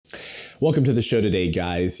Welcome to the show today,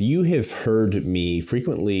 guys. You have heard me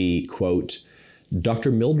frequently quote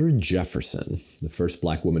Dr. Mildred Jefferson, the first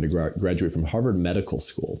Black woman to graduate from Harvard Medical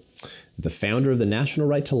School, the founder of the National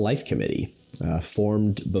Right to Life Committee,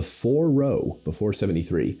 formed before Roe, before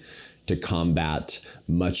 73, to combat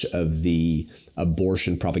much of the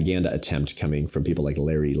abortion propaganda attempt coming from people like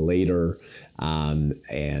Larry Lader,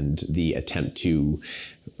 and the attempt to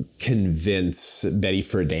convince Betty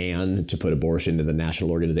Friedan to put abortion into the National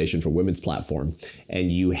Organization for Women's platform.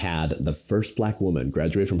 And you had the first Black woman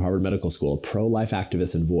graduate from Harvard Medical School, a pro-life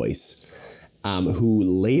activist and voice, who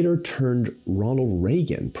later turned Ronald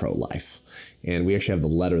Reagan pro-life. And we actually have the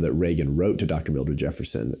letter that Reagan wrote to Dr. Mildred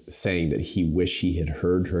Jefferson saying that he wished he had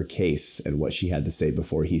heard her case and what she had to say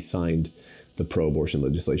before he signed the pro-abortion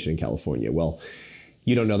legislation in California. Well,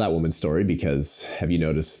 you don't know that woman's story because have you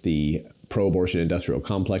noticed the pro-abortion industrial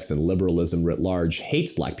complex and liberalism writ large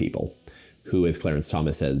hates Black people who, as Clarence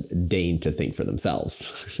Thomas said, deign to think for themselves,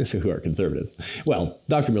 who are conservatives. Well,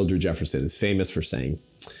 Dr. Mildred Jefferson is famous for saying,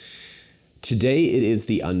 "Today it is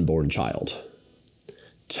the unborn child.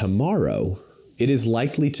 Tomorrow it is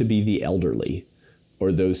likely to be the elderly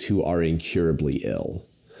or those who are incurably ill.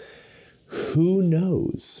 Who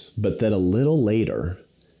knows but that a little later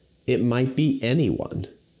it might be anyone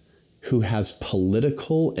who has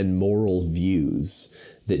political and moral views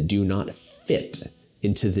that do not fit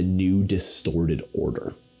into the new distorted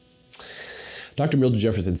order." Dr. Mildred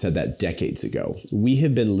Jefferson said that decades ago. We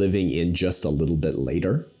have been living in just a little bit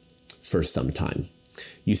later for some time.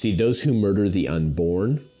 You see, those who murder the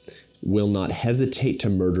unborn will not hesitate to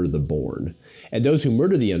murder the born. And those who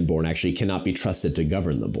murder the unborn actually cannot be trusted to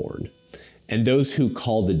govern the born. And those who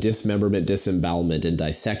call the dismemberment, disembowelment, and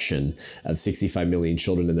dissection of 65 million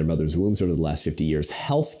children in their mother's wombs over the last 50 years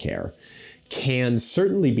healthcare can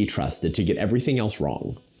certainly be trusted to get everything else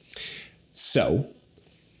wrong. So,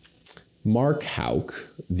 Mark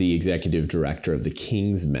Houck, the executive director of the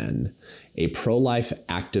King's Men, a pro-life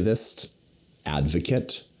activist,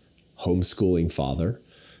 advocate, homeschooling father,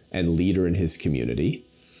 and leader in his community,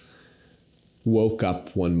 woke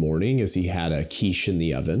up one morning as he had a quiche in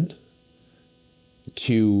the oven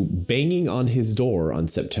to banging on his door on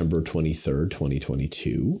September 23rd,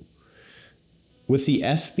 2022, with the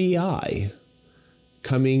FBI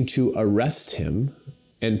coming to arrest him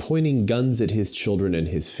and pointing guns at his children and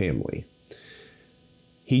his family.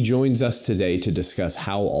 He joins us today to discuss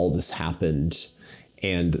how all this happened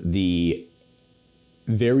and the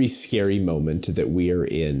very scary moment that we are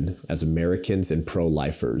in as Americans and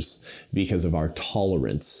pro-lifers because of our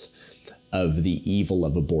tolerance of the evil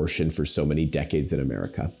of abortion for so many decades in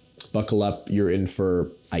America. Buckle up, you're in for,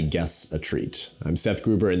 I guess, a treat. I'm Seth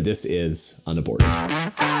Gruber, and this is Unaborted.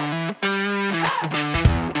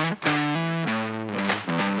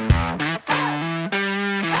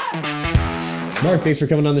 Mark, thanks for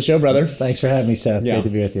coming on the show, brother. Thanks for having me, Seth. Yeah. Great to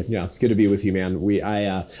be with you. Yeah, it's good to be with you, man.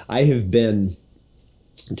 I have been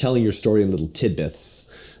telling your story in little tidbits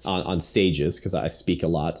on stages because I speak a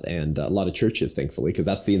lot and a lot of churches, thankfully, because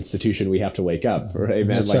that's the institution we have to wake up, right, man?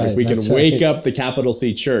 That's like right, if we can that's wake right. up the capital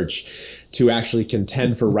C church to actually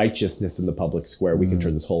contend for righteousness in the public square, we can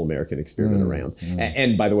turn this whole American experiment around.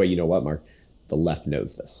 And by the way, you know what, Mark? The left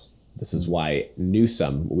knows this. This is why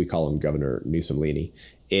Newsom, we call him Governor Newsom-Leaney,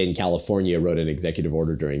 in California wrote an executive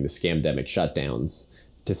order during the scamdemic shutdowns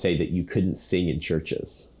to say that you couldn't sing in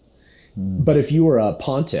churches. But if you were a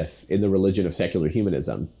pontiff in the religion of secular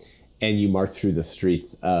humanism and you marched through the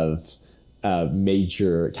streets of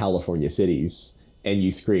major California cities and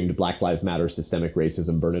you screamed Black Lives Matter, systemic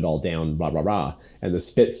racism, burn it all down, rah, rah, rah, and the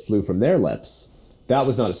spit flew from their lips, that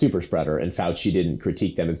was not a super spreader, and Fauci didn't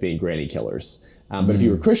critique them as being granny killers. But if you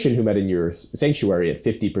were a Christian who met in your sanctuary at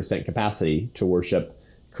 50% capacity to worship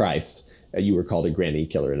Christ, you were called a granny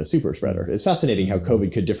killer and a super spreader. It's fascinating how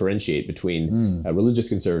COVID could differentiate between religious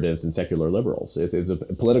conservatives and secular liberals. It's a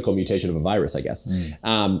political mutation of a virus, I guess.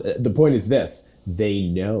 The point is this: they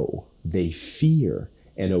know, they fear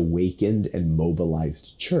an awakened and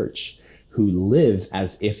mobilized church who lives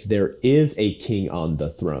as if there is a king on the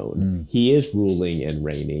throne. He is ruling and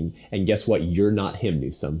reigning. And guess what? You're not him,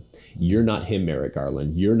 Newsom. You're not him, Merrick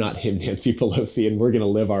Garland. You're not him, Nancy Pelosi. And we're going to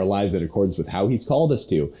live our lives in accordance with how he's called us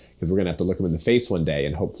to, because we're going to have to look him in the face one day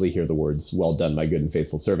and hopefully hear the words, "Well done, my good and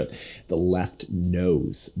faithful servant." The left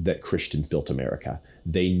knows that Christians built America.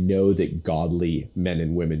 They know that godly men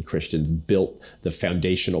and women Christians built the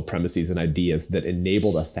foundational premises and ideas that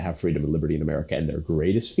enabled us to have freedom and liberty in America. And their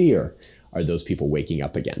greatest fear are those people waking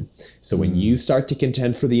up again. So when you start to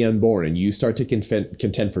contend for the unborn and you start to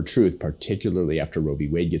contend for truth, particularly after Roe v.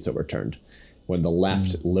 Wade gets overturned, when the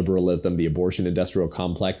left, liberalism, the abortion industrial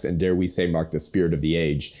complex, and dare we say, Mark, the spirit of the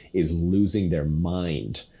age, is losing their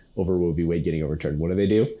mind over Roe v. Wade getting overturned, what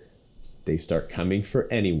do? They start coming for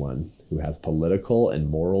anyone who has political and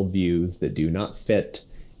moral views that do not fit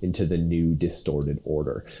into the new distorted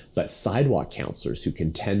order. But sidewalk counselors who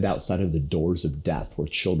contend outside of the doors of death where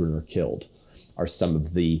children are killed are some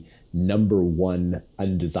of the number one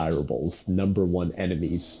undesirables, number one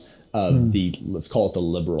enemies of the, let's call it the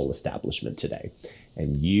liberal establishment today.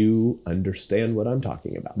 And you understand what I'm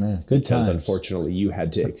talking about. Yeah, good times. Because unfortunately you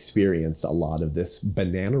had to experience a lot of this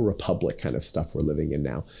banana republic kind of stuff we're living in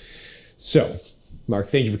now. So, Mark,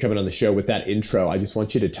 thank you for coming on the show. With that intro, I just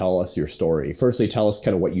want you to tell us your story. Firstly, tell us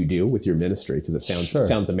kind of what you do with your ministry, because it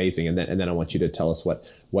sounds amazing. And then I want you to tell us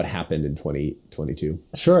what happened in 2022.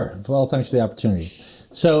 Sure. Well, thanks for the opportunity.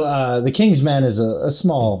 So the King's Men is a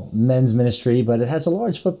small men's ministry, but it has a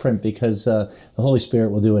large footprint because the Holy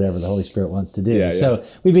Spirit will do whatever the Holy Spirit wants to do. Yeah. So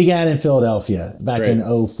we began in Philadelphia back in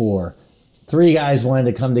 2004. 3 guys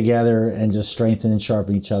wanted to come together and just strengthen and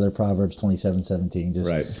sharpen each other. Proverbs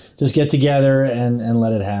 27:17. Just get together and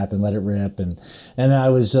let it happen, let it rip. And I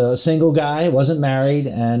was a single guy, wasn't married,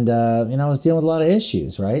 and I was dealing with a lot of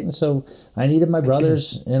issues, right? And so I needed my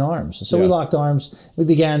brothers in arms. So we locked arms. We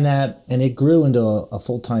began that, and it grew into a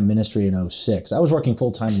full-time ministry in 2006. I was working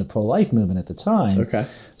full-time in the pro-life movement at the time. Okay.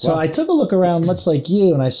 So I took a look around, much like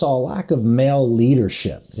you, and I saw a lack of male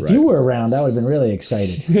leadership. If you were around, I would have been really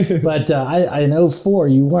excited. But I in 2004,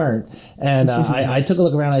 you weren't. And I took a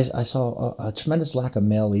look around. I saw a tremendous lack of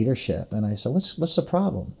male leadership. And I said, what's the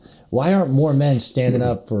problem? Why aren't more men standing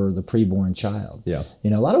up for the preborn child? Yeah. A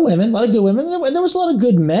lot of women, a lot of good women. There was a lot of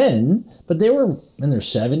good men, but they were in their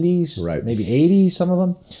 70s, maybe 80s, some of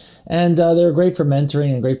them. And they were great for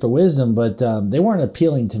mentoring and great for wisdom, but they weren't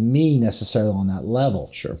appealing to me necessarily on that level.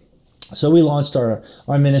 Sure. So we launched our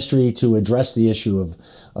ministry to address the issue of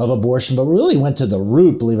abortion, but we really went to the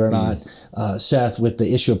root, believe it or not, Seth, with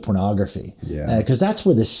the issue of pornography. Yeah. Because that's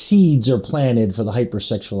where the seeds are planted for the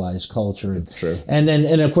hypersexualized culture. That's true. And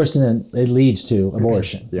of course, then it leads to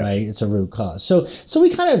abortion, right? It's a root cause. So we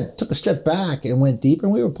kind of took a step back and went deeper,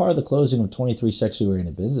 and we were part of the closing of 23 sexually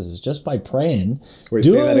oriented businesses just by praying,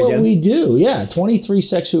 doing what we do. Yeah, 23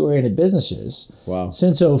 sexually oriented businesses. Wow.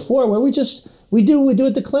 Since 2004, where we do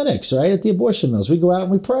at the clinics, right? At the abortion mills. We go out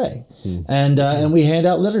and we pray. And we hand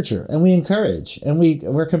out literature, and we encourage, and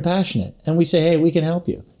we're compassionate, and we say, hey, we can help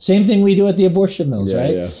you. Same thing we do at the abortion mills,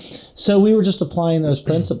 right? Yeah. So we were just applying those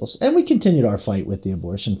principles, and we continued our fight with the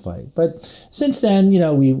abortion fight. But since then,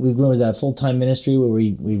 we grew that full-time ministry where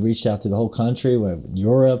we reached out to the whole country,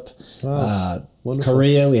 Europe,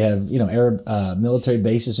 Korea. We have Arab military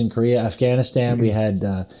bases in Korea, Afghanistan. We had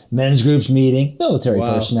men's groups meeting, military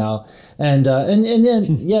personnel, and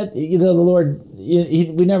then yet the Lord,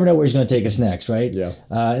 we never know where He's going to take us next, right? Yeah.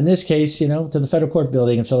 In this case, to the federal court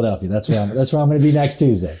building in Philadelphia. That's where I'm going to be next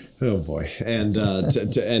Tuesday. Oh boy! And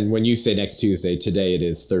and when you say next Tuesday, today it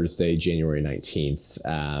is Thursday, January 19th,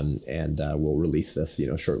 and we'll release this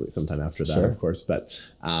shortly, sometime after that, of course. But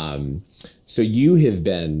so you have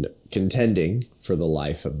been contending for the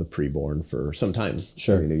life of the preborn for some time.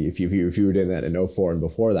 Sure. I mean, if you were doing that in 2004 and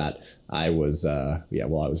before that, I was I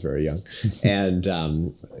was very young, and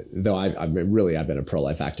though I've been a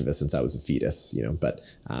pro-life activist since I was a fetus, but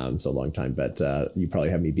so a long time. But you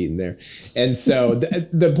probably have me beaten there, and so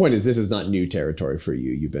the point is, this is not new territory for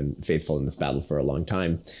you. You've been faithful in this battle for a long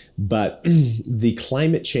time, but the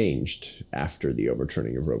climate changed after the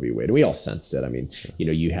overturning of Roe v. Wade, and we all sensed it. I mean,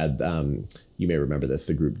 you had you may remember this,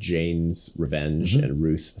 the group Jane's Revenge and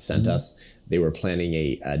Ruth sent us. They were planning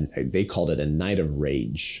they called it a night of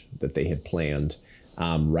rage that they had planned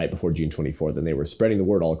right before June 24th. And they were spreading the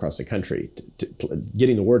word all across the country,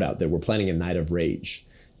 getting the word out that we're planning a night of rage.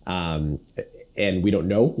 And we don't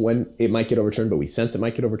know when it might get overturned, but we sense it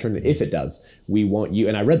might get overturned. And if it does, we want you.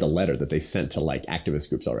 And I read the letter that they sent to activist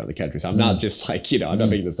groups all around the country. So I'm not just I'm not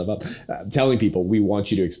making this stuff up. Telling people, we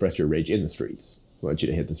want you to express your rage in the streets. We want you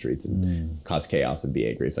to hit the streets and cause chaos and be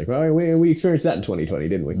angry. It's like, well, we experienced that in 2020,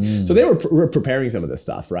 didn't we? So they were preparing some of this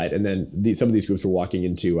stuff, right? And then some of these groups were walking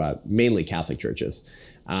into mainly Catholic churches,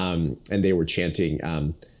 and they were chanting,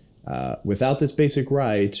 without this basic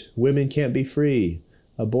right, women can't be free.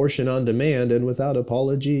 Abortion on demand and without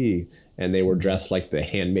apology. And they were dressed like the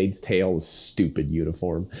Handmaid's Tale, stupid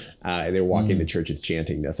uniform. And they were walking to churches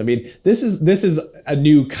chanting this. I mean, this is a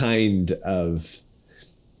new kind of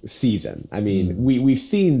season. I mean, we've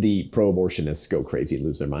seen the pro-abortionists go crazy and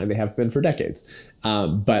lose their mind. They have been for decades.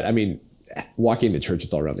 But I mean, walking to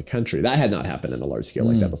churches all around the country. That had not happened in a large scale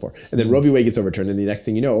like that before. And then Roe v. Wade gets overturned, and the next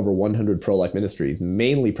thing you know, over 100 pro-life ministries,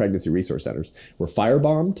 mainly pregnancy resource centers, were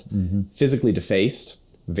firebombed, physically defaced,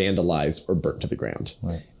 vandalized, or burnt to the ground.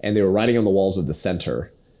 Right. And they were writing on the walls of the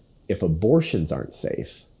center, if abortions aren't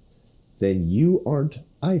safe, then you aren't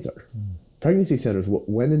either. Pregnancy centers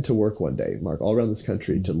went into work one day, Mark, all around this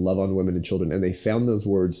country to love on women and children, and they found those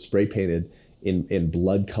words spray painted in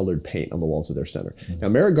blood-colored paint on the walls of their center. Now,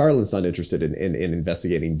 Merrick Garland's not interested in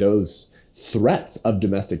investigating those threats of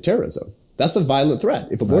domestic terrorism. That's a violent threat.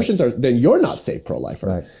 If abortions are, then you're not safe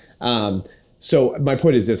pro-lifer. Right. So my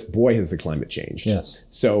point is this, boy, has the climate changed. Yes.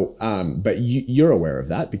 So, but you're aware of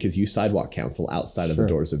that because you sidewalk counsel outside of the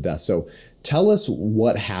doors of death. So tell us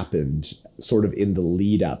what happened sort of in the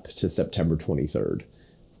lead up to September 23rd.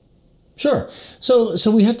 Sure.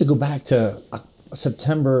 So we have to go back to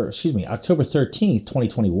October 13th,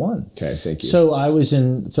 2021. Okay, thank you. So I was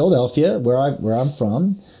in Philadelphia, where I'm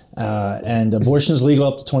from, and abortion is legal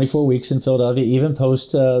up to 24 weeks in Philadelphia, even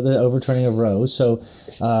post the overturning of Roe. So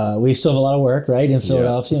we still have a lot of work, right, in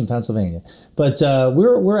Philadelphia and Pennsylvania. But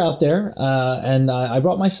we're out there, and I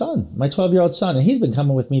brought my son, my 12-year-old son, and he's been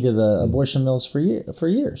coming with me to the abortion mills for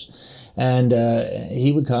years. And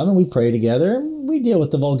he would come and we pray together and we deal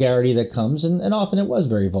with the vulgarity that comes. And often it was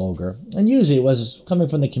very vulgar. And usually it was coming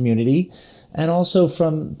from the community and also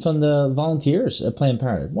from the volunteers at Planned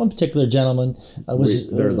Parenthood. One particular gentleman was...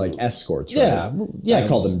 They're like escorts, right? Yeah. I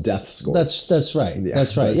call them death escorts. That's right. Yeah.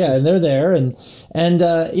 That's right. Yeah, and they're there. And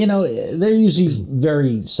they're usually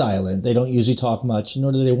very silent. They don't usually talk much,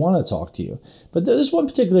 nor do they want to talk to you. But there's one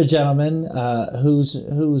particular gentleman who's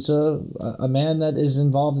a man that is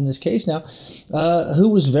involved in this case now, who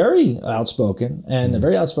was very outspoken and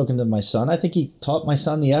very outspoken to my son. I think he taught my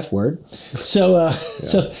son the F word. So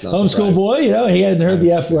homeschool boy, he hadn't heard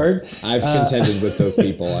the F word. I've contended with those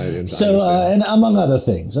people. And among other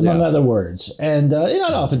things, other words. And I'd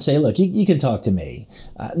often say, look, you can talk to me,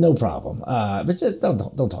 no problem. But just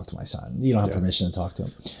don't talk to my son. You don't have permission to talk to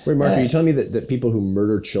him. Wait, Mark, are you telling me that people who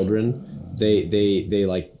murder children,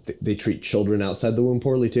 they treat children outside the womb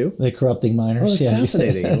poorly too? They're corrupting minors. Oh, that's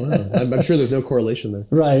fascinating. Wow. I'm sure there's no correlation there.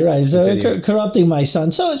 Right. So corrupting my son.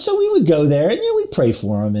 So we would go there and we pray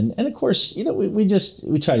for him, and of course we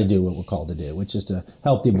try to do what we're called to do, which is to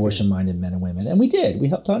help the abortion-minded men and women, and we did. We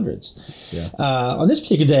helped hundreds. Yeah. On this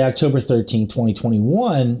particular day, October 13,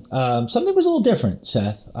 2021, something was a little different,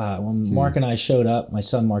 Seth. When Mark and I showed up, my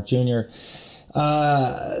son Mark Jr.,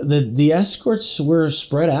 the escorts were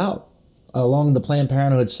spread out along the Planned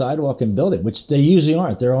Parenthood sidewalk and building, which they usually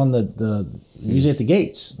aren't. They're on usually at the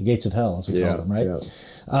gates of hell, as we call them, right? Yeah.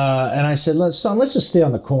 And I said, son, let's just stay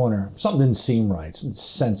on the corner. Something didn't seem right.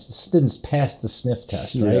 Didn't pass the sniff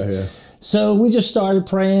test, right? Yeah. So we just started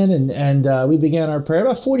praying, and we began our prayer.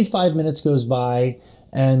 About 45 minutes goes by,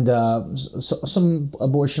 and some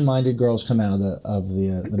abortion-minded girls come out of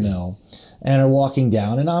the mill and are walking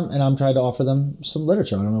down, and I'm trying to offer them some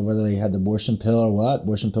literature. I don't know whether they had the abortion pill or what,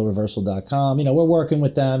 abortionpillreversal.com. We're working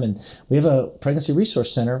with them, and we have a pregnancy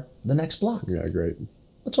resource center the next block. Yeah, great.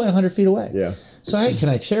 It's only 100 feet away. Yeah. So, hey, can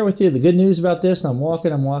I share with you the good news about this? And I'm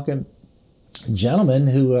walking. A gentleman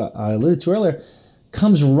who I alluded to earlier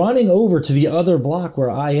comes running over to the other block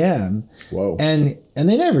where I am. Whoa. And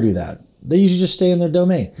they never do that. They usually just stay in their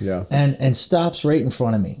domain. Yeah. And stops right in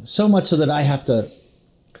front of me. So much so that I have to...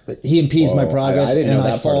 He impedes my progress. I didn't know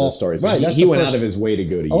that part of the story. So he went out of his way to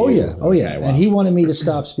go to you. Oh yeah. Wow. And he wanted me to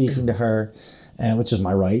stop speaking to her, which is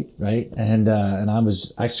my right? And I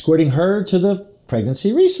was escorting her to the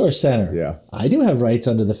Pregnancy Resource Center. Yeah. I do have rights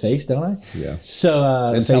under the FACE, don't I? Yeah.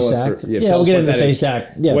 So the FACE Act. We'll get into the FACE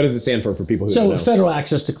Act. Yeah. What does it stand for people who don't know? Federal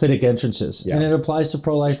access to clinic entrances. Yeah. And it applies to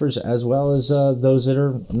pro-lifers as well as those that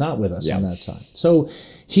are not with us on that side. So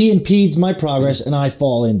he impedes my progress, and I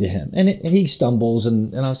fall into him. And he stumbles,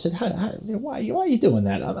 and I said, why are you doing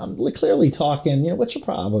that? I'm clearly talking. What's your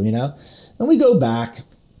problem, And we go back,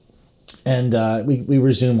 and we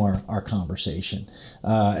resume our conversation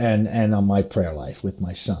and on my prayer life with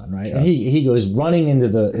my son, right? Yeah. And he goes running into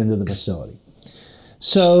the facility.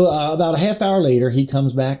 So about a half hour later, he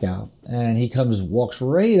comes back out, and walks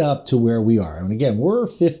right up to where we are. And again, we're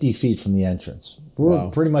 50 feet from the entrance.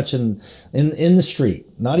 We're pretty much in the street,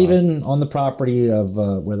 not even on the property of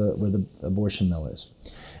where the abortion mill is.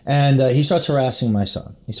 And he starts harassing my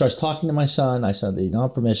son. He starts talking to my son. I said, you don't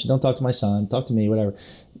have permission. Don't talk to my son. Talk to me, whatever.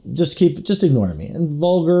 Just ignore me. And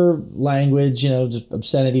vulgar language, just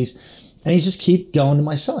obscenities. And he just keep going to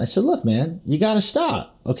my son. I said, look, man, you got to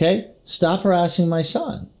stop, okay? Stop harassing my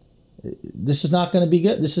son. This is not going to be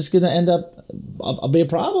good. This is going to end up, I'll be a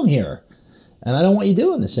problem here. And I don't want you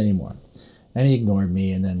doing this anymore. And he ignored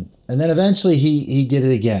me. And then And then eventually he did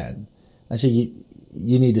it again. I said,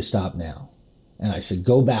 you need to stop now. And I said,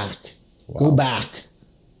 go back. Wow. Go back.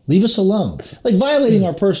 Leave us alone. Like violating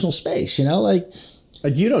our personal space, like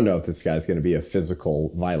you don't know if this guy's going to be a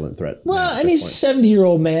physical, violent threat. Well, and he's a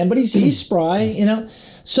 70-year-old man, but he's spry,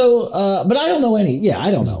 So, but I don't know I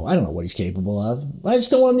don't know. I don't know what he's capable of. I just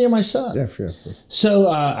don't want him near my son. Yeah, sure. So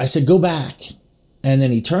I said, go back. And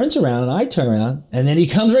then he turns around and I turn around and then he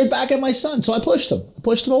comes right back at my son. So I pushed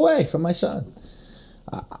him. away from my son.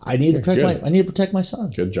 I need to protect my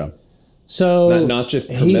son. Good job. So not just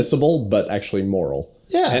permissible, but actually moral.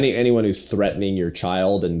 Yeah. Anyone who's threatening your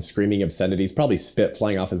child and screaming obscenities, probably spit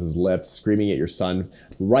flying off his lips, screaming at your son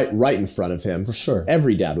right in front of him. For sure.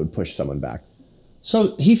 Every dad would push someone back.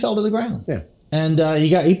 So he fell to the ground. Yeah. And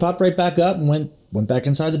he popped right back up and went back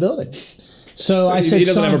inside the building. So I said, he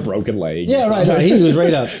doesn't son, have a broken leg. Yeah, right. No, he was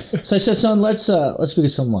right up. So I said, son, let's go get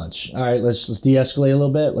some lunch. All right, let's de-escalate a little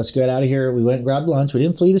bit. Let's get out of here. We went and grabbed lunch. We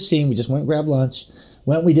didn't flee the scene. We just went and grabbed lunch.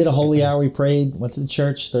 We did a holy hour. We prayed. Went to the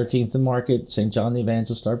church, 13th and Market, St. John the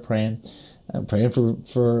Evangelist. Started praying. Praying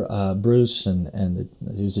for Bruce and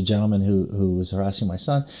he was a gentleman who was harassing my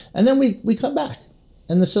son. And then we come back.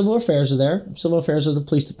 And the civil affairs are there. Civil affairs are the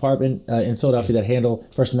police department in Philadelphia that handle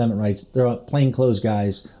First Amendment rights. They're plainclothes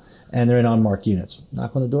guys, and they're in unmarked units.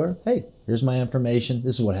 Knock on the door. Hey, here's my information.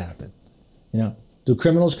 This is what happened. Do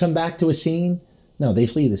criminals come back to a scene? No, they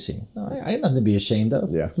flee the scene. No, I have nothing to be ashamed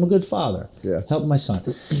of. Yeah. I'm a good father. Yeah. Helping my son.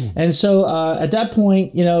 And so at that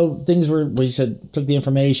point, things were, we said, took the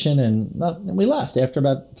information and we left. After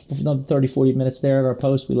about 30, 40 minutes there at our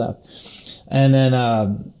post, we left. And then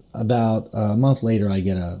about a month later, I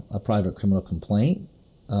get a private criminal complaint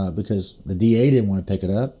because the DA didn't want to pick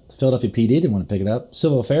it up. The Philadelphia PD didn't want to pick it up.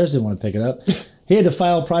 Civil Affairs didn't want to pick it up. He had to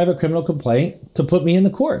file a private criminal complaint to put me in the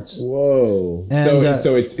courts. Whoa! And,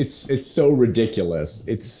 so it's so ridiculous.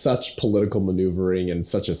 It's such political maneuvering and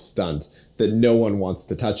such a stunt that no one wants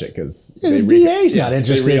to touch it because the DA's not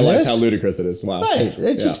interested. They realize in this. how ludicrous it is. Wow! Right?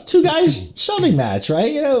 It's just two guys shoving match,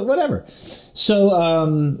 right? Whatever.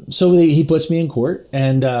 So he puts me in court,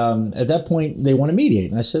 and at that point they want to mediate,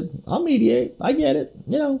 and I said, "I'll mediate. I get it.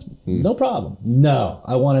 No problem. No,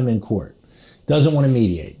 I want him in court." Doesn't want to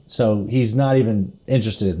mediate. So he's not even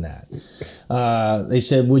interested in that. They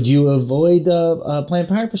said, would you avoid Planned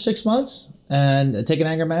Parenthood for 6 months and take an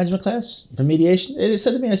anger management class for mediation? They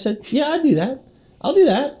said to me, I said, yeah, I'll do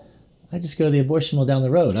that. I just go to the abortion mill down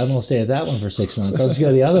the road. I won't stay at that one for 6 months. I'll just go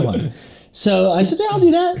to the other one. So I said, yeah, I'll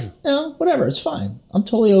do that. Whatever, it's fine. I'm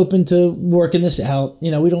totally open to working this out. We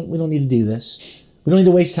don't need to do this. We don't need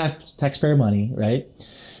to waste taxpayer money, right?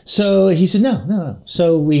 So he said, no.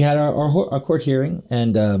 So we had our court hearing,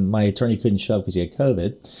 and my attorney couldn't show up because he had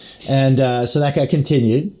COVID. And so that got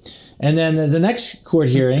continued. And then the next court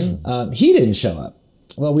hearing, he didn't show up.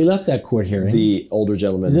 Well, we left that court hearing. The older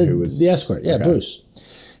gentleman who was... The escort, yeah, okay.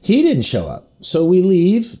 Bruce. He didn't show up. So we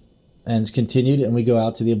leave, and it's continued, and we go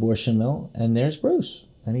out to the abortion mill, and there's Bruce.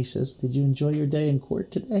 And he says, did you enjoy your day in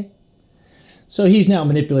court today? So he's now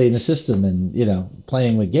manipulating the system and,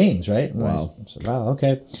 playing with games, right? Wow. I said, wow,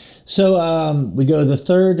 okay. So we go to the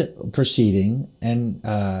third proceeding, and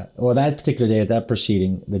that particular day at that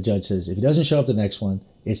proceeding, the judge says, if he doesn't show up the next one,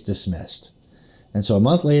 it's dismissed. And so a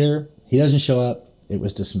month later, he doesn't show up, it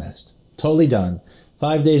was dismissed. Totally done.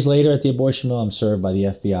 5 days later at the abortion mill, I'm served by the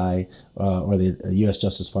FBI or the U.S.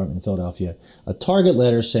 Justice Department in Philadelphia, a target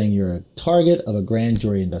letter saying you're a target of a grand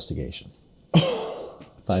jury investigation.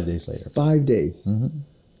 5 days later. 5 days. Mm-hmm.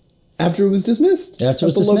 After it was dismissed. After it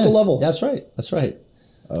was at the dismissed. local level. That's right.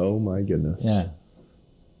 Oh my goodness. Yeah.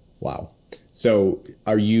 Wow. So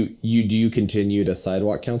do you continue to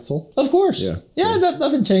sidewalk counsel? Of course. Yeah.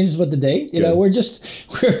 Nothing changes but the date.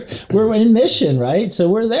 We're in mission, right? So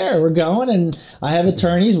we're there. We're going, and I have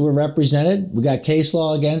attorneys. We're represented. We got case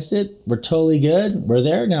law against it. We're totally good. We're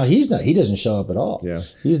there. Now he's not. He doesn't show up at all. Yeah.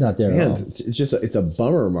 He's not there at all. It's a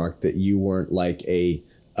bummer, Mark, that you weren't like a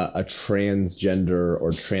transgender or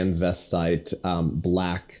transvestite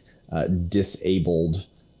black disabled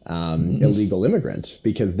illegal immigrant,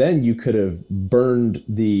 because then you could have burned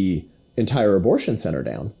the entire abortion center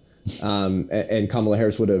down, and Kamala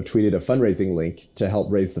Harris would have tweeted a fundraising link to help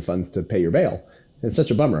raise the funds to pay your bail. It's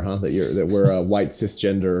such a bummer, huh? That we're a white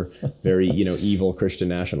cisgender, very evil Christian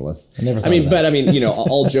nationalist.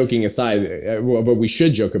 All joking aside, but we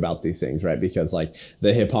should joke about these things, right? Because like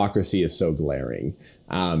the hypocrisy is so glaring.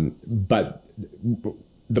 But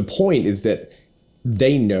the point is that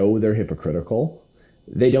they know they're hypocritical.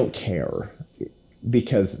 They don't care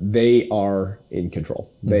because they are in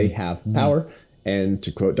control. They have power. And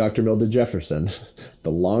to quote Dr. Mildred Jefferson,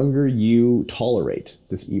 the longer you tolerate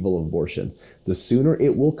this evil of abortion, the sooner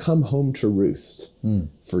it will come home to roost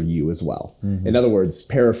for you as well. In other words,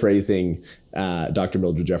 paraphrasing Dr.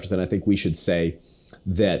 Mildred Jefferson, I think we should say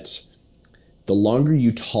that the longer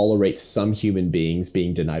you tolerate some human beings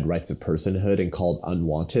being denied rights of personhood and called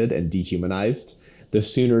unwanted and dehumanized, the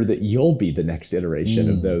sooner that you'll be the next iteration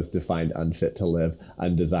of those defined unfit to live,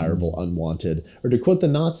 undesirable, unwanted, or to quote the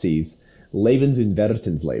Nazis,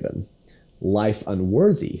 Lebensunwertensleben, life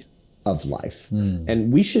unworthy of life.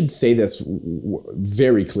 And we should say this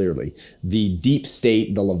very clearly. The deep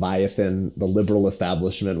state, the Leviathan, the liberal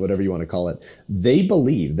establishment, whatever you want to call it, they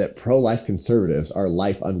believe that pro-life conservatives are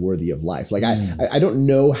life unworthy of life. Like I don't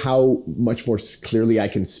know how much more clearly I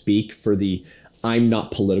can speak for the I'm not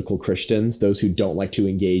political Christians, those who don't like to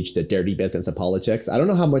engage the dirty business of politics. I don't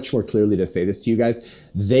know how much more clearly to say this to you guys.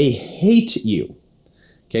 They hate you.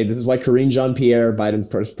 Okay, this is why Karine Jean-Pierre, Biden's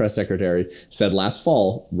press secretary, said last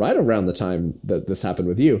fall, right around the time that this happened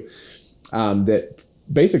with you, that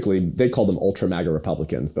basically they call them ultra MAGA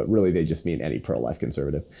Republicans, but really they just mean any pro-life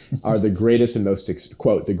conservative, are the greatest and most,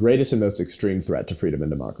 quote, the greatest and most extreme threat to freedom and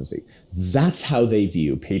democracy. That's how they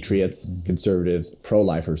view patriots, conservatives,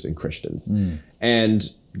 pro-lifers, and Christians. And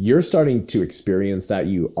you're starting to experience that.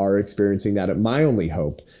 You are experiencing that. And my only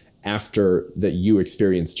hope after that you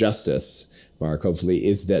experience justice, Mark, hopefully,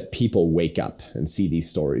 is that people wake up and see these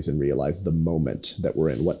stories and realize the moment that we're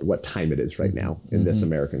in, what time it is right now in this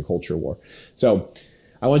American culture war. So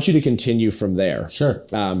I want you to continue from there. Sure.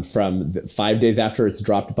 From 5 days after it's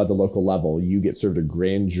dropped by the local level, you get served a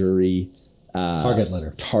grand jury target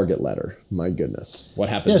letter. Target letter. My goodness. What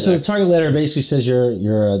happens Yeah, so next? the target letter basically says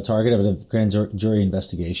you're a target of a grand jury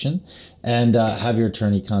investigation, and have your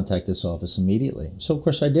attorney contact this office immediately. So of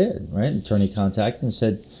course I did, right? Attorney contacted and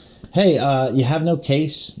said, hey, you have no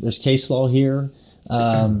case. There's case law here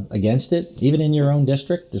against it. Even in your own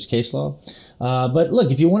district, there's case law. But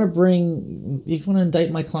look, if you want to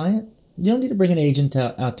indict my client, you don't need to bring an agent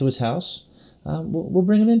out to his house. We'll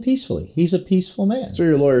bring him in peacefully. He's a peaceful man. So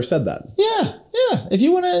your lawyer said that? Yeah. If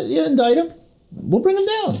you want to indict him, we'll bring him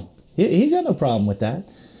down. He's got no problem with that.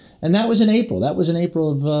 And that was in April. That was in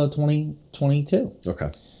April of 2022.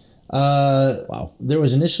 Okay. Wow. There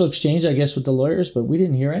was initial exchange, I guess, with the lawyers, but we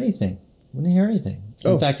didn't hear anything.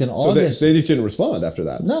 In fact, in August... So they just didn't respond after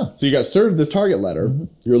that? No. So you got served this target letter.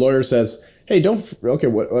 Your lawyer says, hey,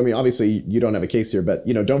 obviously you don't have a case here, but,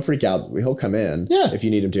 don't freak out. He'll come in if you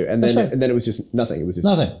need him to. And then and then it was just nothing. It was just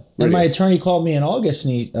nothing. And my attorney called me in August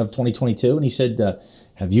of 2022, and he said,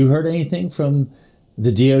 have you heard anything from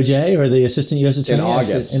the DOJ or the assistant U.S. attorney? In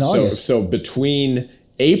August. In August. So between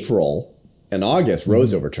April and August,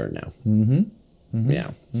 Roe's overturned now.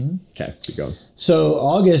 Yeah. Okay, keep going. So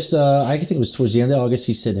August, I think it was towards the end of August,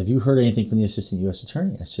 he said, have you heard anything from the assistant U.S.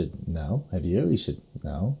 attorney? I said, no. Have you? He said,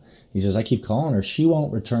 no. He says, I keep calling her. She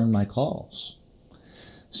won't return my calls.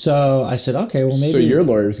 So I said, okay, well, maybe. So your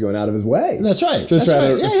lawyer's going out of his way. That's right. To try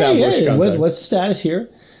to establish contact. What's the status here?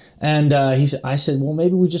 And I said, well,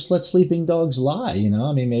 maybe we just let sleeping dogs lie,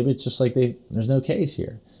 maybe it's just like there's no case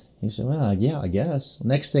here. He said, well, yeah, I guess.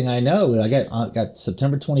 Next thing I know, I got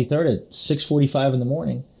September 23rd at 6:45 in the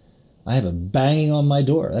morning. I have a banging on my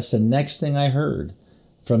door. That's the next thing I heard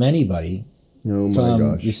from anybody from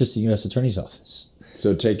the assistant U.S. attorney's office.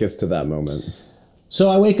 So take us to that moment. So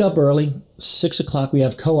I wake up early, 6 o'clock. We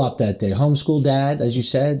have co-op that day. Homeschool dad, as you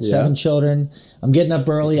said, 7 children. I'm getting up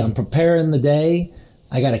early. I'm preparing the day.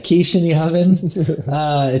 I got a quiche in the oven.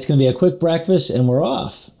 It's going to be a quick breakfast, and we're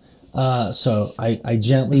off. So I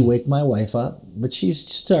gently wake my wife up, but she's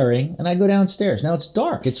stirring, and I go downstairs. Now it's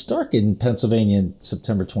dark. It's dark in Pennsylvania on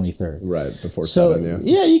September 23rd. Right, before 7,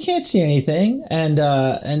 yeah, you can't see anything.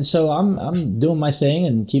 And so I'm doing my thing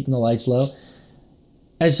and keeping the lights low.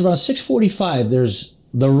 As around 6:45, there's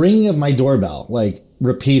the ringing of my doorbell, like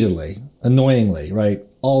repeatedly, annoyingly, right?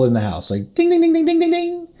 All in the house, like ding, ding, ding, ding, ding, ding,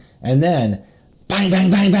 ding. And then bang,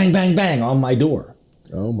 bang, bang, bang, bang, bang on my door.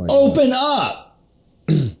 Oh my God. Open up.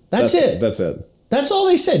 That's it. That's it. That's all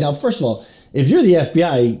they say. Now, first of all, if you're the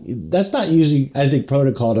FBI, that's not usually, I think,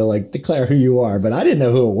 protocol to declare who you are, but I didn't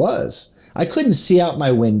know who it was. I couldn't see out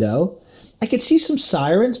my window. I could see some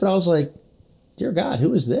sirens, but I was like, dear God,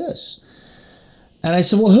 who is this? And I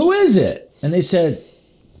said, well, who is it? And they said,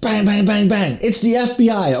 bang, bang, bang, bang. It's the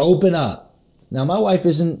FBI. Open up. Now, my wife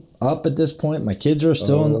isn't up at this point. My kids are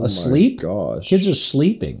still asleep. Oh, my gosh. Kids are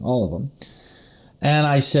sleeping, all of them. And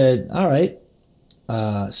I said, all right,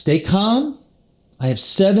 stay calm. I have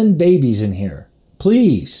 7 babies in here.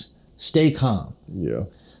 Please stay calm. Yeah.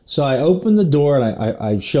 So I open the door and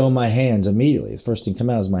I show my hands immediately. The first thing to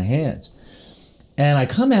come out is my hands. And I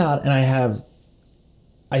come out and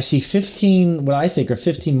I see 15, what I think are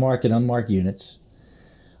 15 marked and unmarked units.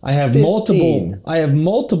 I have 15.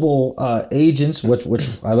 multiple agents, which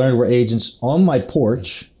I learned were agents, on my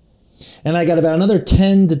porch, and I got about another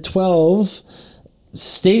 10 to 12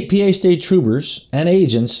 PA state troopers and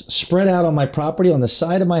agents spread out on my property on the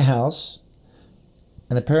side of my house,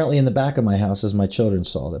 and apparently in the back of my house, as my children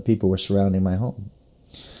saw that people were surrounding my home.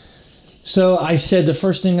 So I said, the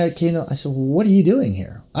first thing that came up, I said, well, what are you doing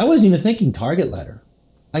here? I wasn't even thinking target letter.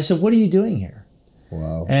 I said, what are you doing here?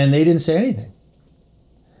 Wow. And they didn't say anything.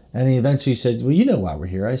 And he eventually said, well, you know why we're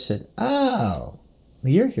here. I said, oh,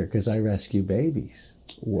 well, you're here because I rescue babies.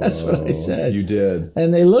 Whoa. That's what I said. You did.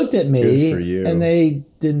 And they looked at me, Good for you. and they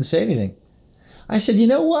didn't say anything. I said, you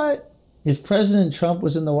know what? If President Trump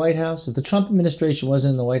was in the White House, if the Trump administration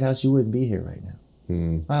wasn't in the White House, you wouldn't be here right now.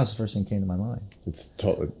 Wow, that's the first thing that came to my mind. It's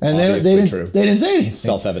totally And obviously true. They didn't say anything.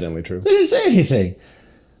 Self-evidently true. They didn't say anything.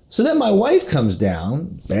 So then my wife comes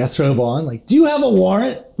down, bathrobe on, like, do you have a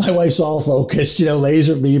warrant? My wife's all focused,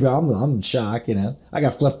 laser at me, but I'm in shock, I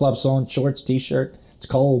got flip-flops on, shorts, t-shirt. It's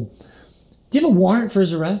cold. Do you have a warrant for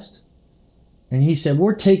his arrest? And he said,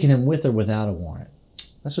 we're taking him with or without a warrant.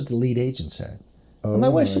 That's what the lead agent said. And my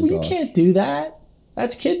wife said, well, you can't do that.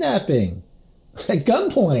 That's kidnapping at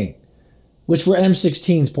gunpoint, which were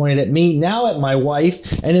M16s pointed at me, now at my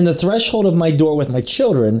wife, and in the threshold of my door with my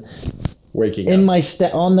children, waking in up. my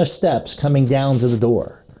on the steps coming down to the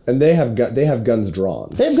door. And they have guns drawn.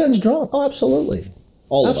 They have guns drawn. Oh, absolutely.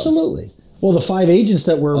 All of them. Absolutely. Well, the 5 agents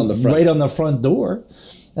that were right on the front door,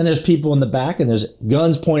 and there's people in the back, and there's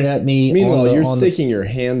guns pointed at me. Meanwhile, you're sticking your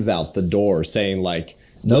hands out the door saying, like,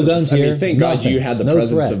 no guns here. I mean, thank God you had the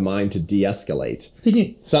presence threat. of mind to de-escalate. Did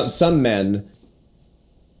you? Some men,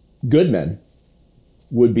 good men,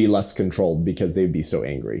 would be less controlled because they'd be so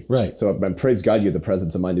angry. Right. So praise God you had the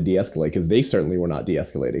presence of mind to de-escalate, because they certainly were not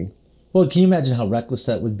de-escalating. Well, can you imagine how reckless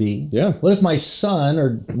that would be? Yeah. What if my son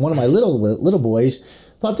or one of my little boys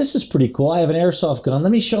thought, this is pretty cool, I have an airsoft gun,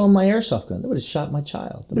 let me show him my airsoft gun. They would have shot my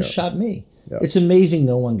child. They would have shot me. Yeah. It's amazing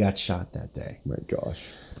no one got shot that day. My gosh.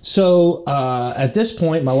 So at this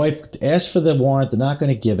point, my wife asked for the warrant. They're not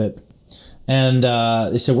going to give it. And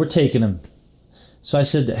they said, we're taking him. So I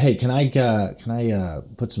said, hey, can I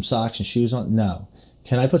put some socks and shoes on? No.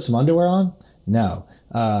 Can I put some underwear on? No.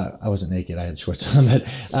 I wasn't naked. I had shorts on.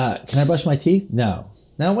 But can I brush my teeth? No.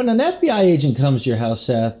 Now, when an FBI agent comes to your house,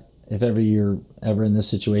 Seth, if ever you're ever in this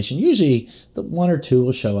situation, usually the 1 or 2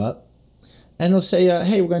 will show up. And they'll say,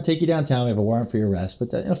 hey, we're going to take you downtown. We have a warrant for your arrest.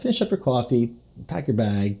 But finish up your coffee, pack your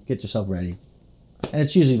bag, get yourself ready. And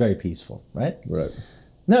it's usually very peaceful, right? Right.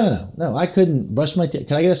 No. I couldn't brush my teeth.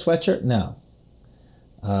 Can I get a sweatshirt? No.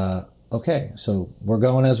 Okay, so we're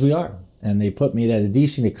going as we are. And they put me there, the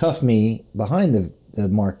DC, to cuff me behind the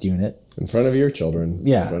marked unit. In front of your children.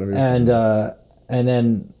 Yeah. And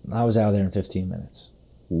then I was out of there in 15 minutes.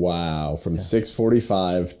 Wow. From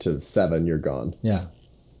 6:45 to 7, you're gone. Yeah.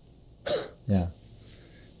 Yeah.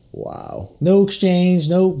 Wow. No exchange,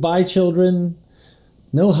 no bye children,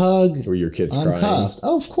 no hug. Were your kids I'm crying? cuffed.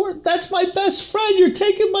 Oh, of course. That's my best friend. You're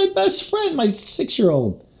taking my best friend, my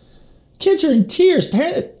 6-year-old. Kids are in tears.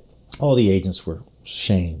 All the agents were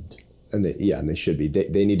shamed. And they should be.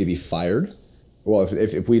 They need to be fired. Well,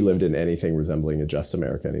 if we lived in anything resembling a just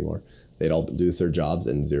America anymore, they'd all lose their jobs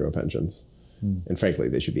and 0 pensions. And frankly,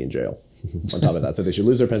 they should be in jail on top of that. So they should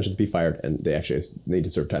lose their pensions, be fired, and they actually need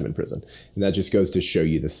to serve time in prison. And that just goes to show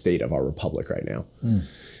you the state of our republic right now.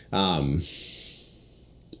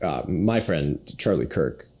 My friend, Charlie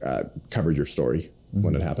Kirk, covered your story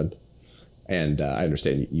when it happened. And I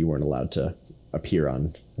understand you weren't allowed to appear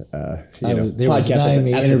on podcasts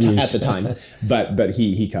at the time. But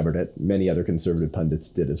he covered it. Many other conservative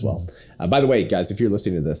pundits did as well. By the way, guys, if you're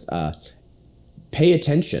listening to this, pay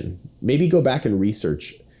attention. Maybe go back and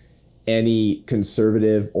research any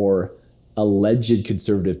conservative or alleged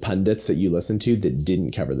conservative pundits that you listen to that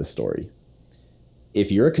didn't cover the story.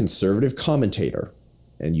 If you're a conservative commentator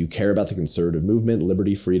and you care about the conservative movement,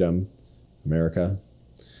 liberty, freedom, America,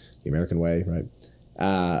 the American way, right?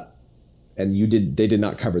 And they did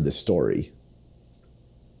not cover this story,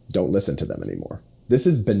 don't listen to them anymore. This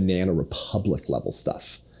is banana republic level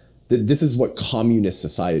stuff. This is what communist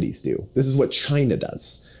societies do. This is what China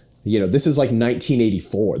does. This is like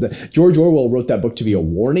 1984. George Orwell wrote that book to be a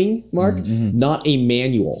warning, Mark, not a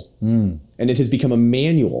manual. And it has become a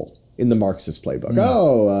manual in the Marxist playbook.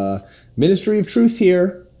 Ministry of Truth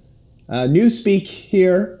here, Newspeak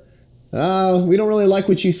here. We don't really like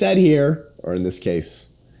what you said here. Or in this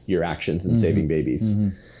case, your actions in saving babies.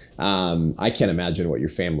 I can't imagine what your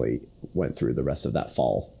family went through the rest of that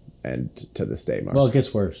fall and to this day, Mark. Well, it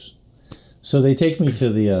gets worse. So they take me to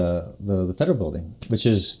the federal building, which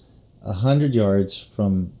is 100 yards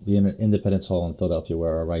from the Independence Hall in Philadelphia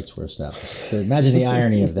where our rights were established. So imagine the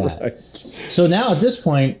irony of that. Right. So now at this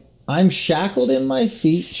point, I'm shackled in my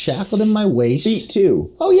feet, shackled in my waist. Feet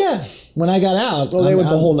too. Oh yeah. When I got out, Well, they went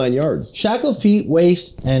the whole 9 yards. shackled feet,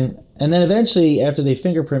 waist, and then eventually after they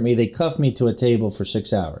fingerprint me, they cuff me to a table for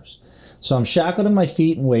 6 hours. So I'm shackled in my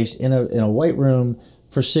feet and waist in a white room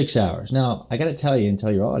for 6 hours. Now I got to tell you and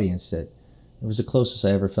tell your audience that it was the closest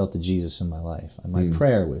I ever felt to Jesus in my life. And my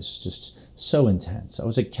prayer was just so intense. I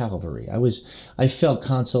was at Calvary. I felt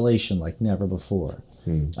consolation like never before.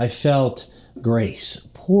 I felt grace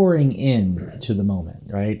pouring in to the moment,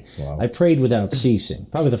 right? Wow. I prayed without ceasing,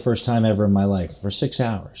 probably the first time ever in my life, for 6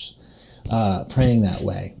 hours, praying that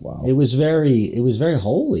way. Wow. It was very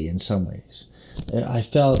holy in some ways. I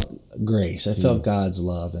felt grace. I felt God's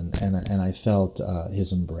love, and I felt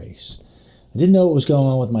His embrace. I didn't know what was going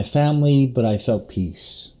on with my family, but I felt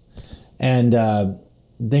peace. And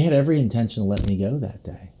they had every intention to let me go that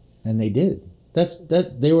day, and they did.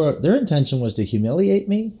 Their intention was to humiliate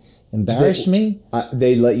me, embarrass me.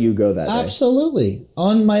 They let you go that day. Absolutely,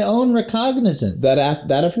 on my own recognizance. That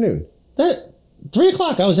afternoon. That 3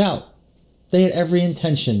 o'clock, I was out. They had every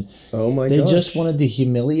intention. Oh my god. They just wanted to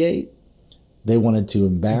humiliate. They wanted to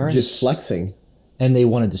embarrass. Just flexing. And they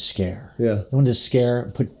wanted to scare. Yeah. They wanted to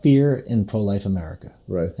scare, put fear in pro-life America.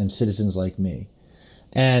 Right. And citizens like me.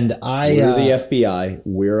 And We're the FBI.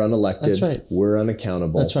 We're unelected. That's right. We're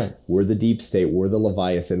unaccountable. That's right. We're the deep state. We're the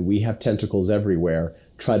Leviathan. We have tentacles everywhere.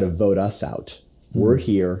 Try to vote us out. We're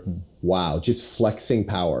here. Wow. Just flexing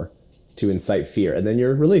power to incite fear. And then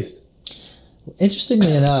you're released.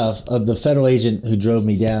 Interestingly enough, the federal agent who drove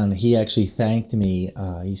me down, he actually thanked me.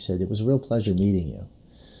 He said, "It was a real pleasure meeting you."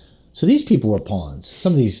 So these people were pawns.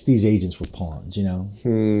 Some of these agents were pawns, you know.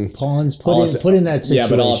 Pawns put in that situation. Yeah,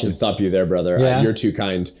 but I'll have to stop you there, brother. Yeah? You're too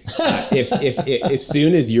kind. If as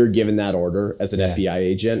soon as you're given that order as an FBI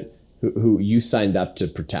agent who you signed up to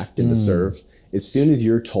protect and to serve, as soon as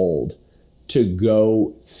you're told to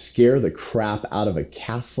go scare the crap out of a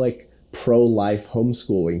Catholic pro-life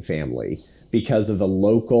homeschooling family because of the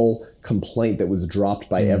local complaint that was dropped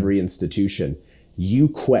by every institution, you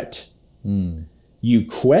quit. You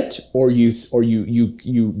quit, or you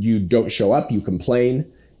don't show up. You complain.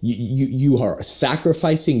 You are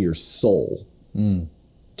sacrificing your soul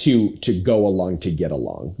to go along, to get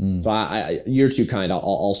along. So you're too kind.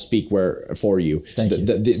 I'll speak for you. Thank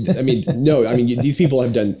you. I mean, no. I mean, these people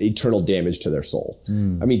have done eternal damage to their soul.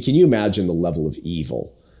 I mean, can you imagine the level of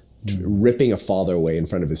evil, ripping a father away in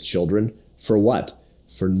front of his children for what?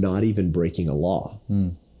 For not even breaking a law.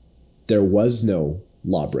 There was no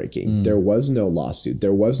law breaking. There was no lawsuit.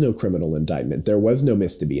 There was no criminal indictment. There was no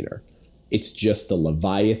misdemeanor. It's just the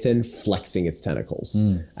Leviathan flexing its tentacles.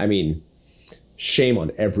 I mean, shame on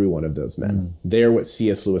every one of those men. They're what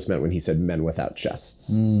C.S. Lewis meant when he said men without chests.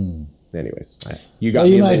 Anyways, you got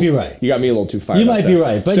me. You might be right. You got me a little too fired. You might be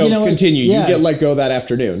right, but so you know what? continue. Yeah. You get let go that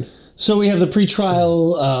afternoon. So we have the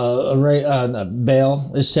pretrial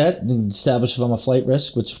bail is set, established if I'm a flight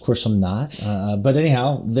risk, which of course I'm not. But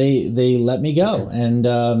anyhow, they let me go, and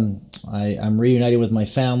I'm reunited with my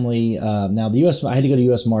family. Now the U.S. I had to go to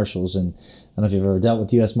U.S. Marshals, and I don't know if you've ever dealt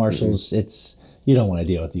with U.S. Marshals. You don't want to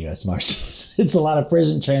deal with the U.S. Marshals. It's a lot of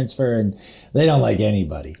prison transfer, and they don't like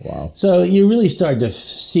anybody. Wow. So you really start to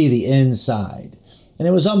see the inside, and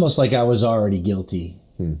it was almost like I was already guilty.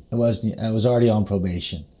 I was already on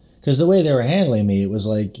probation. Because the way they were handling me, it was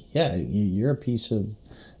like, yeah, you're a piece of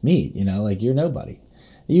meat, you know, like you're nobody.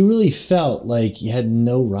 You really felt like you had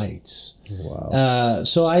no rights. Wow.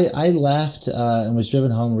 So I left and was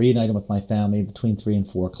driven home, reunited with my family between 3 and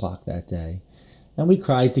 4 o'clock that day. And we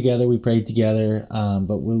cried together, we prayed together,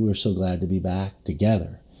 but we were so glad to be back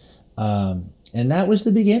together. And that was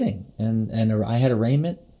the beginning. And I had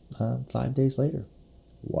arraignment 5 days later.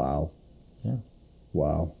 Wow. Yeah.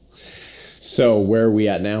 Wow. So where are we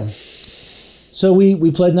at now? So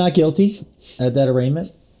we pled not guilty at that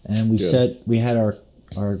arraignment, and we had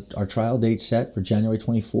our trial date set for January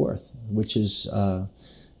 24th, which is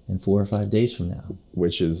in 4 or 5 days from now.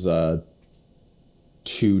 Which is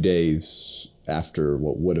 2 days after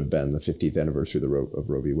what would have been the 50th anniversary of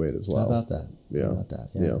Roe v. Wade as well. How about that? Yeah. How about that?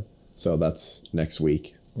 Yeah. So that's next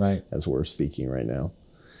week. Right. As we're speaking right now.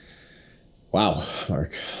 Wow,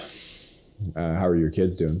 Mark. How are your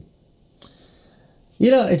kids doing? You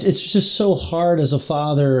know, it's just so hard as a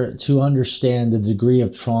father to understand the degree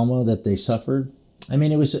of trauma that they suffered. I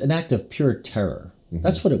mean, it was an act of pure terror.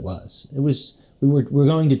 That's what it was. It was we're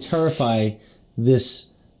going to terrify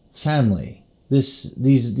this family,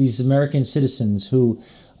 these American citizens who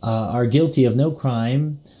are guilty of no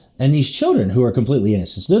crime And these children who are completely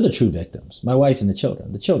innocent, they're the true victims. My wife and the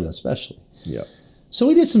children especially. Yeah. So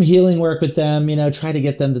we did some healing work with them, try to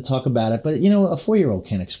get them to talk about it. But, a 4-year-old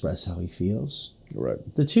can't express how he feels. Right.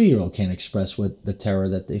 The 2-year-old can't express what the terror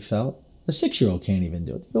that they felt. The 6-year-old can't even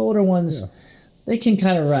do it. The older ones, they can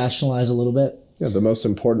kind of rationalize a little bit. Yeah, the most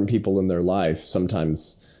important people in their life,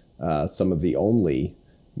 sometimes some of the only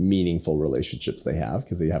meaningful relationships they have,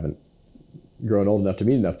 because they haven't grown old enough to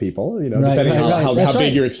meet enough people, depending on how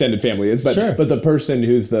big your extended family is. But but the person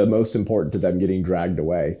who's the most important to them getting dragged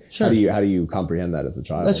away. Sure. How do you comprehend that as a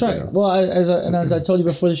child? That's right. Well, as I told you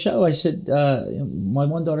before the show, I said, my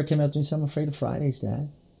one daughter came up to me and said, I'm afraid of Fridays, Dad.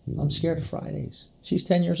 I'm scared of Fridays. She's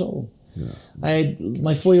 10 years old. Yeah. I had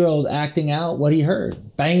my 4-year-old acting out what he heard,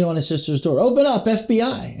 banging on his sister's door, open up,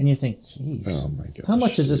 FBI. And you think, geez, oh my gosh, how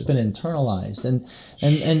much has this been internalized? And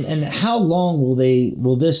how long will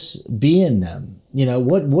this be in them?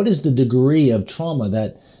 What is the degree of trauma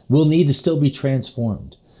that will need to still be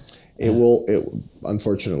transformed?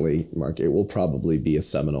 Unfortunately, Mark, it will probably be a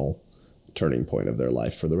seminal turning point of their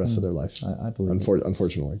life for the rest of their life. I believe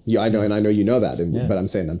unfortunately. Yeah, I know, and I know you know that, but I'm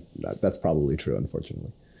saying that's probably true,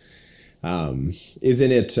 unfortunately.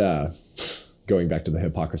 Isn't it, going back to the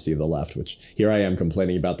hypocrisy of the left, which here I am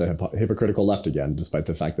complaining about the hypocritical left again, despite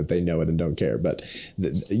the fact that they know it and don't care. But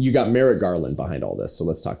you got Merrick Garland behind all this. So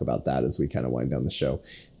let's talk about that as we kind of wind down the show.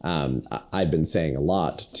 I've been saying a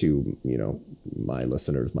lot to, my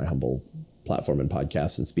listeners, my humble platform and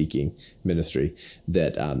podcast and speaking ministry,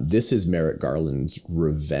 that this is Merrick Garland's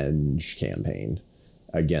revenge campaign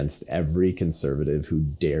against every conservative who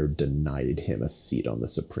dared denied him a seat on the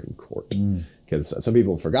Supreme Court. Because some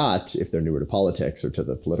people forgot, if they're newer to politics or to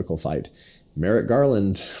the political fight, Merrick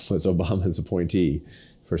Garland was Obama's appointee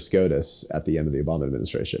for SCOTUS at the end of the Obama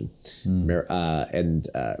administration. And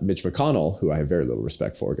Mitch McConnell, who I have very little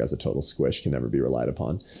respect for, guy's a total squish, can never be relied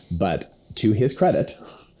upon. But to his credit,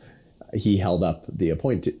 he held up the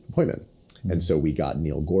appointment. And so we got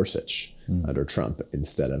Neil Gorsuch under Trump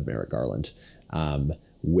instead of Merrick Garland.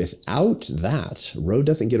 Without that, Roe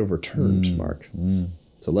doesn't get overturned, Mark.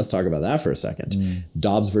 So let's talk about that for a second.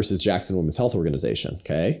 Dobbs versus Jackson Women's Health Organization,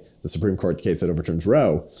 okay? The Supreme Court case that overturns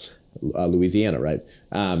Roe, Louisiana, right?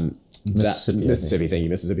 Mississippi, thank you,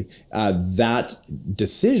 Mississippi. That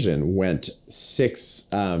decision went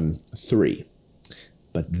 6-3.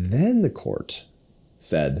 But then the court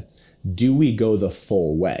said, do we go the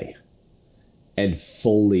full way and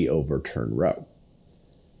fully overturn Roe?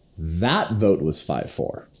 That vote was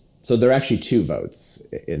 5-4. So there are actually two votes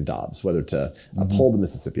in Dobbs, whether to uphold the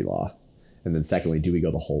Mississippi law, and then secondly, do we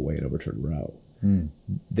go the whole way and overturn Roe?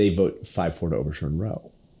 They vote 5-4 to overturn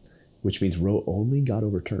Roe, which means Roe only got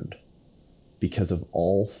overturned because of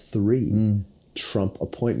all three Trump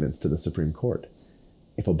appointments to the Supreme Court.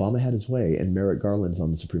 If Obama had his way and Merrick Garland is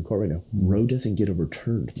on the Supreme Court right now, Roe doesn't get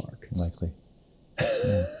overturned, Mark. Likely.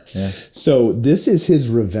 So this is his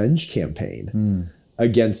revenge campaign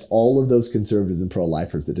against all of those conservatives and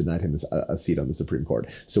pro-lifers that denied him a seat on the Supreme Court.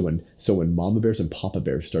 So when Mama Bears and Papa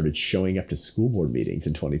Bears started showing up to school board meetings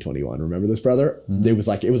in 2021, remember this, brother? It was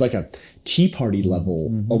like a Tea Party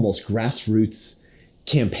level, almost grassroots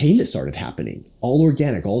campaign that started happening, all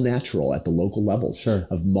organic, all natural at the local levels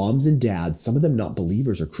of moms and dads, some of them not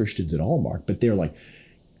believers or Christians at all, Mark, but they're like,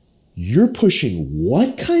 you're pushing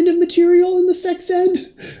what kind of material in the sex ed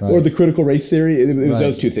or the critical race theory? It was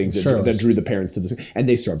those two things that drew the parents to this. And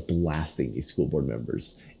they start blasting these school board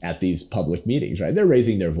members at these public meetings, right? They're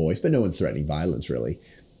raising their voice, but no one's threatening violence, really.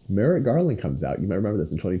 Merrick Garland comes out, you might remember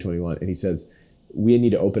this, in 2021, and he says, we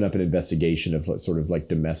need to open up an investigation of sort of like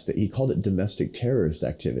domestic, he called it domestic terrorist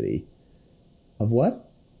activity. Of what?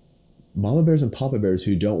 Mama Bears and Papa Bears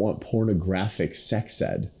who don't want pornographic sex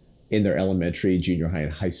ed in their elementary, junior high,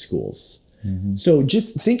 and high schools. So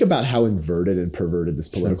just think about how inverted and perverted this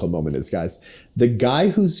political moment is, guys. The guy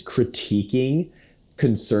who's critiquing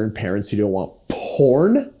concerned parents who don't want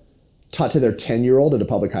porn taught to their 10-year-old at a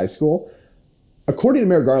public high school, according to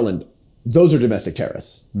Merrick Garland, those are domestic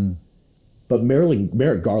terrorists. But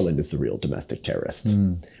Merrick Garland is the real domestic terrorist.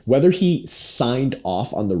 Whether he signed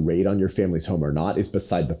off on the raid on your family's home or not is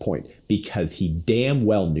beside the point, because he damn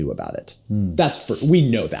well knew about it. We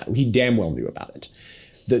know that. He damn well knew about it.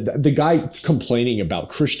 The guy complaining about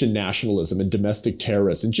Christian nationalism and domestic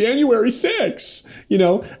terrorists and January 6th.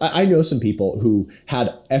 I know some people who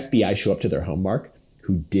had FBI show up to their home, Mark,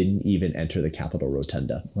 who didn't even enter the Capitol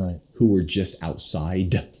Rotunda, who were just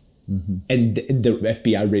outside. And the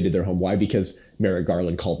FBI raided their home. Why? Because Merrick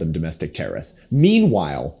Garland called them domestic terrorists.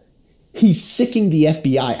 Meanwhile, he's sicking the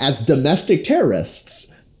FBI as domestic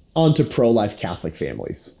terrorists onto pro-life Catholic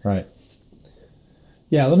families.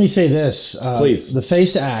 Yeah, let me say this. Please. The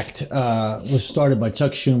FACE Act was started by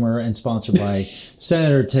Chuck Schumer and sponsored by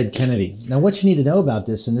Senator Ted Kennedy. Now, what you need to know about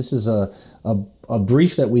this, and this is a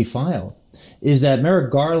brief that we filed, is that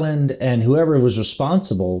Merrick Garland and whoever was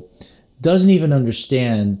responsible doesn't even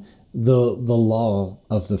understand the law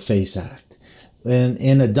of the FACE Act. And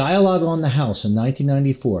in a dialogue on the House in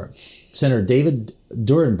 1994, Senator David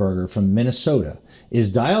Durenberger from Minnesota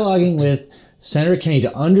is dialoguing with Senator Kennedy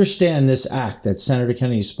to understand this act that Senator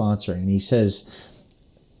Kennedy is sponsoring. And he says,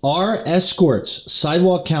 are escorts,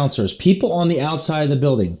 sidewalk counselors, people on the outside of the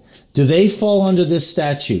building, do they fall under this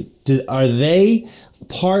statute? Are they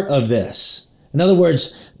part of this? In other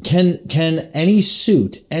words, can any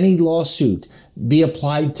suit, any lawsuit be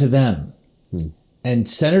applied to them? And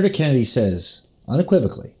Senator Kennedy says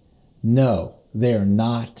unequivocally, no, they are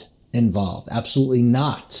not involved. Absolutely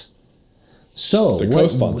not. So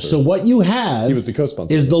what you have He was the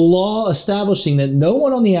co-sponsor. is the law establishing that no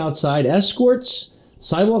one on the outside, escorts,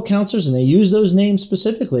 sidewalk counselors, and they use those names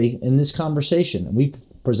specifically in this conversation. And we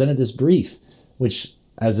presented this brief, which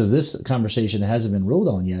as of this conversation hasn't been ruled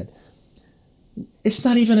on yet. It's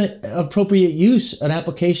not even an appropriate use, an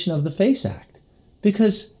application of the FACE Act,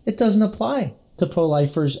 because it doesn't apply to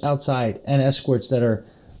pro-lifers outside and escorts that are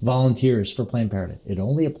volunteers for Planned Parenthood. It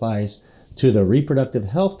only applies to the reproductive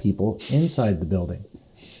health people inside the building.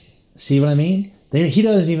 See what I mean? He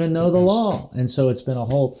doesn't even know the law. And so it's been a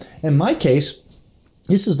whole... In my case,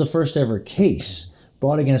 this is the first ever case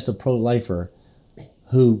brought against a pro-lifer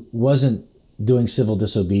who wasn't doing civil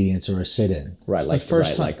disobedience or a sit-in. Right, it's like the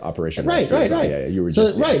first time. like Operation Right. Yeah, you were so,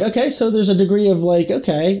 just... Yeah. Right, okay, so there's a degree of like,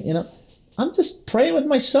 okay, I'm just praying with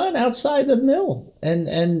my son outside the mill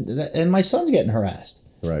and my son's getting harassed.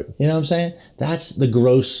 Right. You know what I'm saying? That's the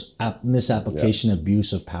gross misapplication,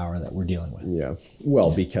 abuse of power that we're dealing with. Yeah.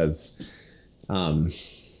 Well, because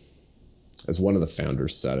as one of the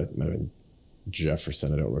founders said, it might have been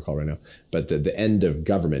Jefferson, I don't recall right now, but the end of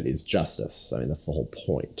government is justice. I mean, that's the whole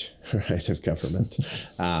point, right, of government.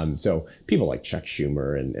 So people like Chuck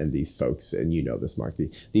Schumer and these folks, and you know this, Mark,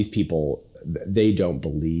 these people, they don't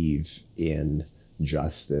believe in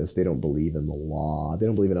justice. They don't believe in the law. They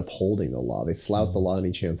don't believe in upholding the law. They flout the law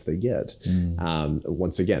any chance they get.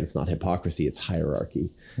 Once again, it's not hypocrisy, it's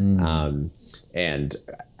hierarchy. And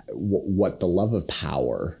what the love of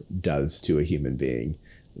power does to a human being,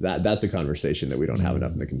 that's a conversation that we don't have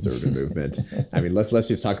enough in the conservative movement. I mean, let's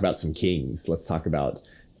just talk about some kings. Let's talk about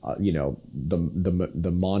the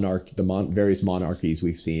various monarchies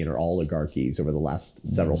we've seen, or oligarchies over the last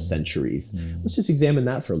several centuries. Let's just examine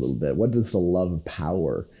that for a little bit. What does the love of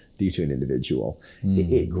power do to an individual?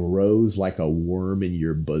 It grows like a worm in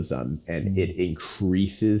your bosom, and it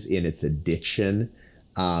increases in its addiction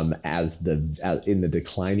in the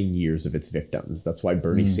declining years of its victims. That's why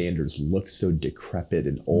Bernie Sanders looks so decrepit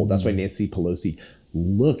and old. That's why Nancy Pelosi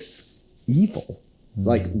looks evil.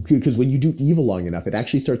 Like, because when you do evil long enough, it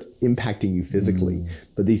actually starts impacting you physically.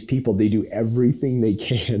 But these people, they do everything they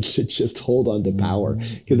can to just hold on to power,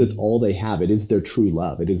 because it's all they have. It is their true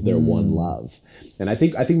love. It is their one love. And I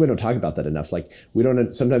think we don't talk about that enough. Like, we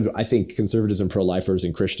don't, sometimes I think conservatives and pro-lifers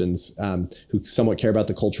and Christians who somewhat care about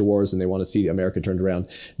the culture wars and they want to see America turned around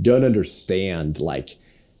don't understand like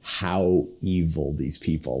how evil these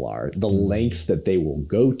people are, the lengths that they will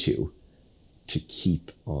go to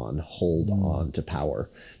hold on to power.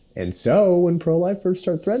 And so when pro-lifers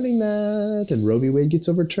start threatening that and Roe v. Wade gets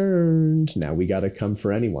overturned, now we got to come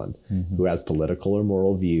for anyone who has political or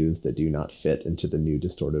moral views that do not fit into the new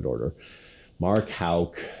distorted order. Mark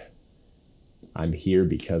Houck, I'm here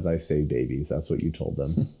because I save babies. That's what you told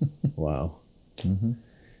them. Wow.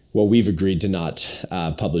 Well, we've agreed to not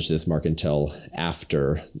publish this, Mark, until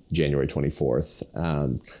after January 24th.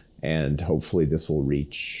 And hopefully this will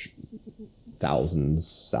reach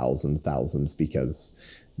thousands, because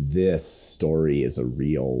this story is a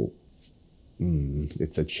real,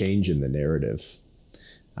 it's a change in the narrative.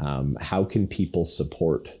 How can people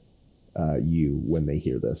support you when they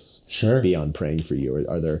hear this? Sure. Beyond praying for you,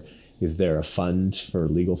 is there a fund for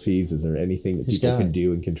legal fees? Is there anything that people can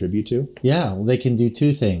do and contribute to? Yeah, well, they can do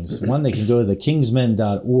two things. One, they can go to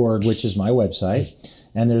thekingsmen.org, which is my website.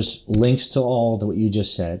 And there's links to all of what you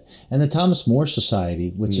just said. And the Thomas More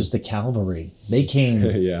Society, which is the Calvary. They came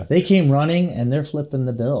they came running, and they're flipping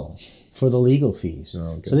the bill for the legal fees.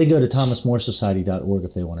 So they go to thomasmoresociety.org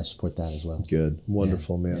if they want to support that as well. Good.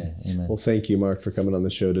 Wonderful, man. Yeah, amen. Well, thank you, Mark, for coming on the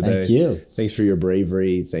show today. Thank you. Thanks for your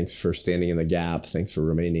bravery. Thanks for standing in the gap. Thanks for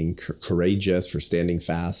remaining courageous, for standing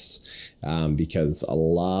fast, because a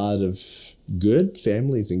lot of good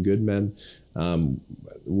families and good men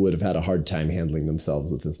would have had a hard time handling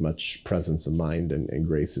themselves with as much presence of mind and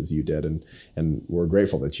grace as you did. And we're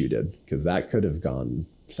grateful that you did, because that could have gone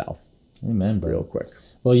south. Amen, bro. Real quick.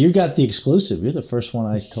 Well, you got the exclusive. You're the first one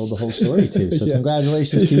I told the whole story to. So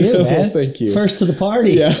congratulations to you, man. Well, thank you. First to the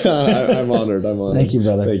party. Yeah, I'm honored. Thank you,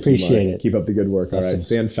 brother. Appreciate it. Keep up the good work. All right. Blessings.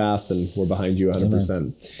 Stand fast, and we're behind you 100%.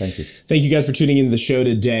 Amen. Thank you. Thank you guys for tuning into the show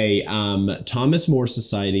today. Thomas More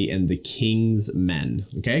Society and the King's Men.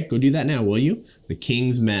 Okay, go do that now, will you? The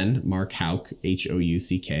King's Men, Mark Houck,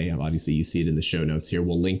 Houck. Obviously, you see it in the show notes here.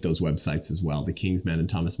 We'll link those websites as well. The King's Men and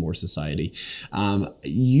Thomas More Society.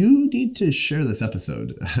 You need to share this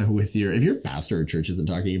episode with if your pastor or church isn't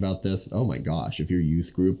talking about this, oh my gosh, if your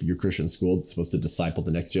youth group, your Christian school that's supposed to disciple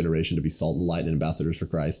the next generation to be salt and light and ambassadors for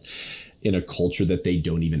Christ in a culture that they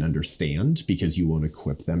don't even understand, because you won't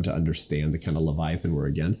equip them to understand the kind of Leviathan we're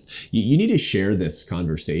against. You need to share this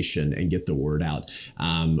conversation and get the word out.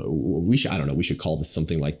 We should call this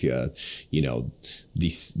something like the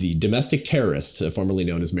domestic terrorist, formerly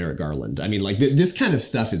known as Merrick Garland. I mean, like this kind of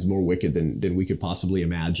stuff is more wicked than we could possibly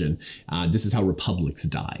imagine. This is how republics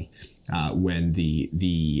die. When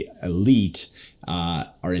the elite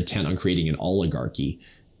are intent on creating an oligarchy,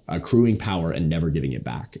 accruing power and never giving it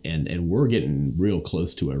back. And we're getting real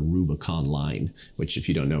close to a Rubicon line, which, if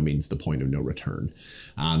you don't know, means the point of no return.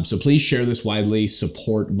 So please share this widely,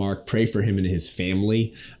 support Mark, pray for him and his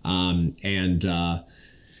family, and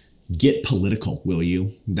get political, will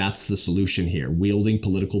you? That's the solution here. Wielding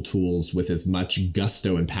political tools with as much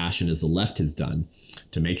gusto and passion as the left has done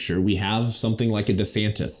to make sure we have something like a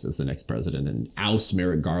DeSantis as the next president, and oust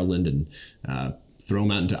Merrick Garland and throw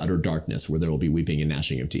them out into utter darkness where there will be weeping and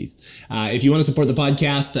gnashing of teeth. If you want to support the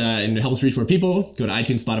podcast and help us reach more people, go to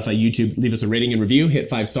iTunes, Spotify, YouTube, leave us a rating and review, hit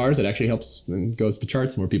 5 stars. It actually helps and goes to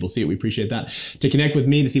charts. More people see it. We appreciate that. To connect with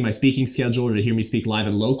me, to see my speaking schedule, or to hear me speak live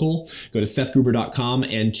and local, go to SethGruber.com.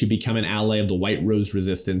 And to become an ally of the White Rose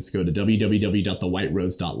Resistance, go to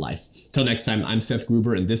www.thewhiterose.life. Till next time, I'm Seth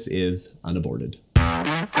Gruber, and this is Unaborted.